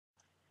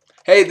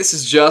Hey, this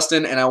is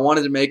Justin, and I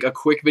wanted to make a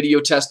quick video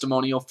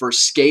testimonial for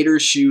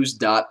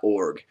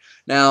skatershoes.org.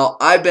 Now,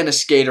 I've been a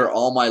skater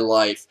all my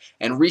life,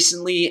 and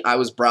recently I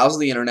was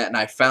browsing the internet and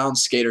I found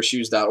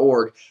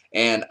skatershoes.org,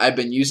 and I've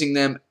been using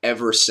them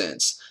ever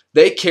since.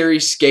 They carry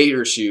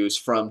skater shoes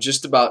from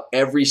just about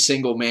every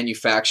single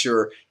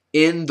manufacturer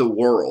in the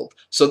world.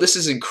 So this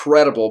is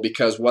incredible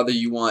because whether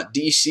you want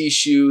DC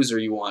shoes or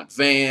you want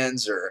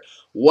Vans or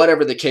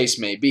whatever the case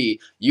may be,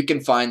 you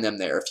can find them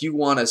there. If you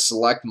want a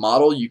select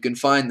model, you can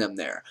find them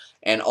there.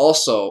 And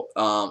also,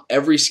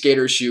 every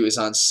skater shoe is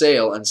on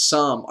sale, and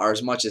some are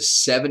as much as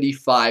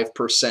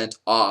 75%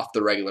 off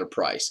the regular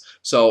price.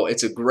 So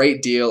it's a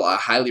great deal. I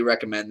highly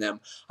recommend them.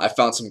 I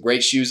found some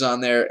great shoes on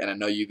there, and I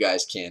know you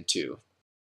guys can too.